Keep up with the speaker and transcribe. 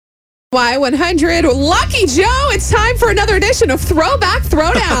Y100. Lucky Joe, it's time for another edition of Throwback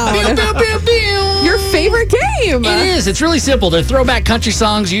Throw Down. Your favorite game. It is. It's really simple. They're throwback country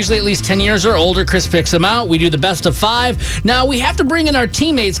songs, usually at least 10 years or older. Chris picks them out. We do the best of 5. Now, we have to bring in our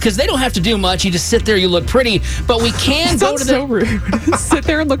teammates because they don't have to do much. You just sit there, you look pretty. But we can go to so rude. Sit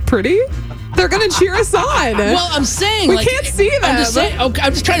there and look pretty? They're going to cheer us on. Well, I'm saying... We can't see them. I'm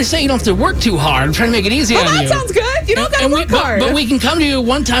just trying to say you don't have to work too hard. I'm trying to make it easy on you. That sounds good. You don't got to work hard. But we can come to you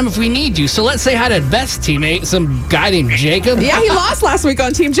one time if we need you. So let's say hi to Beth's teammate, some guy named Jacob. Yeah, he lost last week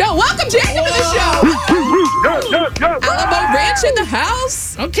on Team Joe. Welcome, Jacob, to the show. Alamo Ranch in the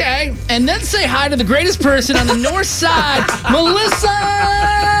house. Okay. And then say hi to the greatest person on the north side, Melissa.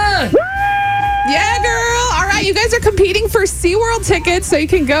 Yeah, girl. All right, you guys are competing for SeaWorld tickets so you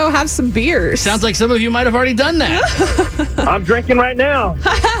can go have some beers. Sounds like some of you might have already done that. I'm drinking right now.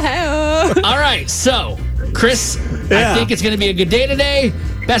 All right, so, Chris, I think it's going to be a good day today.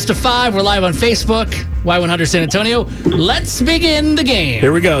 Best of 5. We're live on Facebook, Y100 San Antonio. Let's begin the game.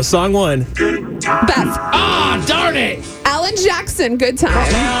 Here we go. Song 1. Beth. Ah, darn it. Alan Jackson, Good Time.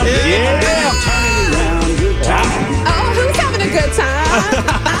 Oh, who's having a good time?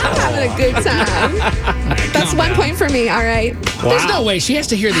 I'm having a good time. That's 1 point for me, all right? Wow. There's no way. She has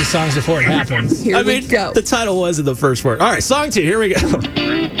to hear these songs before it happens. Here we go. The title was in the first word. All right, song 2. Here we go. Joe.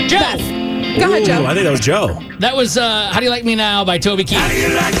 Beth. Go ahead, Joe. I think that was Joe. That was How Do You Like Me Now by Toby Keith. How do you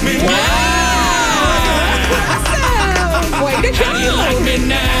like me now? Awesome. Way to go. How do you like me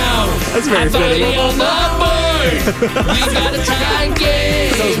now? That's very finally fitting. on the board. We got a tie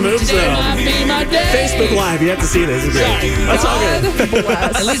game. Those moves, Today though. might be my day. Facebook Live. You have to see this. It's great. Sorry. That's all good. God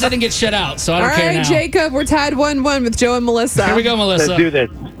bless. At least I didn't get shut out, so I don't All care right, now. Jacob, we're tied 1-1 with Joe and Melissa. Here we go, Melissa. Let's do this.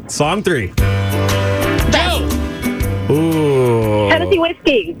 Song 3. Joe. Ooh. Tennessee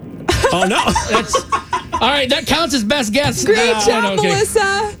whiskey. Oh, no. All right, that counts as best guess. Great job, okay.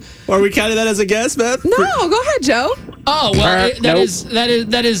 Melissa. Are we counting that as a guess, Beth? No, go ahead, Joe. Oh, well, Nope. that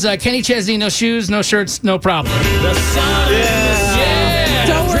is Kenny Chesney, no shoes, no shirts, no problem. Yeah.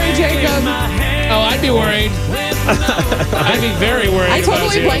 Don't worry, Jacob. Oh, I'd be worried. I'd be very worried. I if was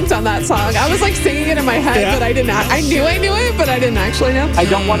totally you. blanked on that song. I was like singing it in my head, but I did not. I knew it, but I didn't actually know. I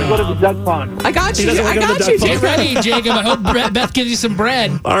don't want to go to the duck pond. I got you. doesn't wanna I go to got the you, duck Get Jacob. ready, Jacob. I hope Beth gives you some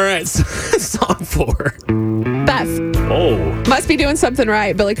bread. All right, song 4. Beth. Oh. Must be doing something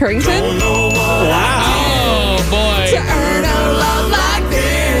right. Billy Currington. Wow. Oh, To boy. earn a love like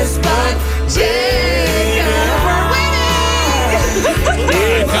this, but Jacob, we're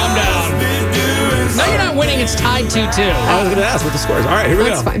winning. Calm down. No, you're not winning. It's tied 2-2. I was going to ask what the score is. All right, here we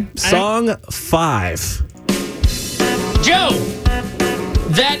That's go. fine. Song 5. Joe,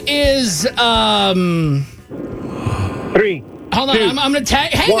 that is, 3. hold on, I'm going to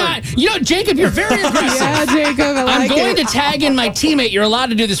tag, hang on. You know, Jacob, you're very aggressive. Yeah, Jacob, I I'm like going it. to tag in my teammate. You're allowed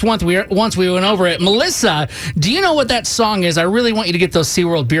to do this once we went over it. Melissa, do you know what that song is? I really want you to get those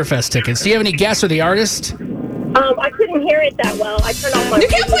SeaWorld Beer Fest tickets. Do you have any guess or the artist? I couldn't hear it that well. I turned off my. You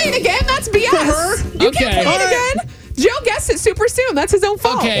can't play it again. That's BS. You Okay. can't play it again. Joe guessed it super soon. That's his own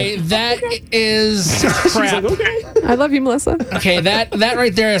fault. Okay, that is crap. I love you, Melissa. Okay, that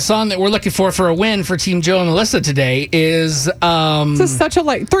right there, a song that we're looking for a win for Team Joe and Melissa today is This is such a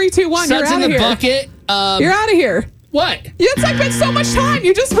 3, 2, 1. You're Suds out in of the here. Bucket. You're out of here. What? It's like been so much time.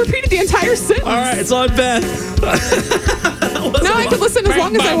 You just repeated the entire sentence. All right, it's on Beth. Now I can listen as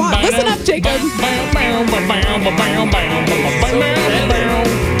long as I want. Listen up, Jacob.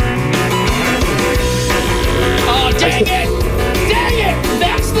 Oh, dang it! Dang it!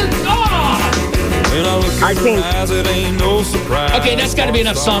 That's the... I think. Okay, that's got to be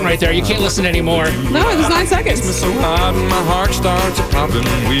enough song right there. You can't listen anymore. No, it was 9 seconds. So loud and my heart starts a popping.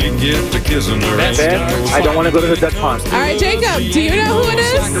 We get to kissing her. Ben, I don't want to go to the duck pond. All right, Jacob, do you know who it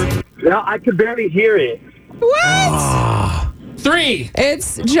is? No, I could barely hear it. What? 3,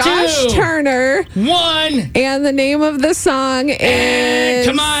 It's Josh 2, Turner, 1. and the name of the song is...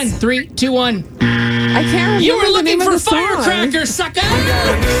 Come on, 3, 2, 1. I can't remember You were the name looking of for the song. Firecracker, sucker!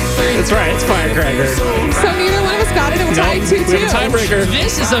 That's right, it's Firecracker. So neither one of us got it, and we're tied 2-2. We have a tiebreaker.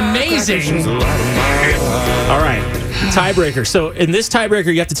 This is amazing. All right, tiebreaker. So in this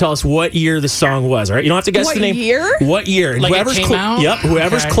tiebreaker, you have to tell us what year the song was. All right, you don't have to guess What the name. year? What year? And Like it came out? Yep,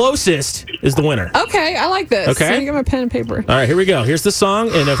 whoever's Okay. closest is the winner. Okay, I like this. Okay. Let me get my pen and paper. All right, here we go. Here's the song,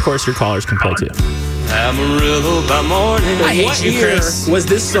 and of course, your callers can play too. Amarillo by morning. I hate What you, year Chris. was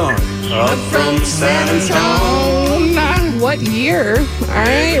this song? Up from San Antone. What year? All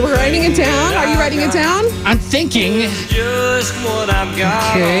right, we're writing it down. Are you writing it down? I'm thinking. Just what I've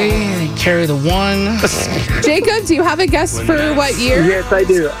got. Okay, carry the 1. Jacob, do you have a guess for what year? Yes, I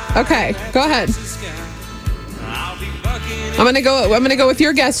do. Okay, go ahead. I'm gonna go with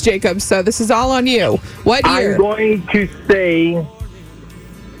your guess, Jacob. So this is all on you. What year? I'm going to say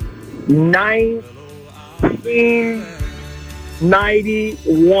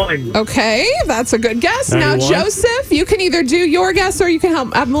 1991. Okay, that's a good guess. 91. Now, Joseph, you can either do your guess or you can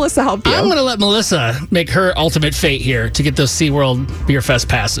have Melissa help you. I'm going to let Melissa make her ultimate fate here to get those SeaWorld Beer Fest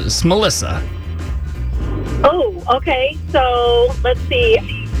passes. Melissa. Oh, okay. So let's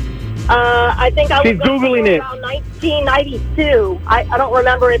see. I think I was She's Googling it. around 1992. I don't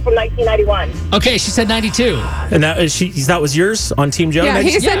remember it from 1991. Okay, she said 92. And that was yours on Team Joe? Yeah,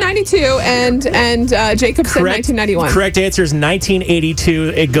 he said 92, and Jacob said 1991. Correct answer is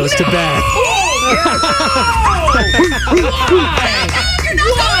 1982. It goes to Beth.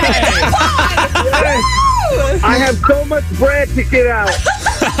 I have so much bread to get out.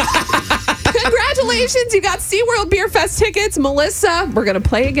 Congratulations, you got SeaWorld Beer Fest tickets. Melissa, we're going to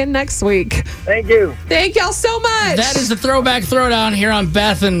play again next week. Thank you. Thank y'all so much. That is the Throwback Throwdown here on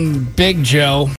Beth and Big Joe.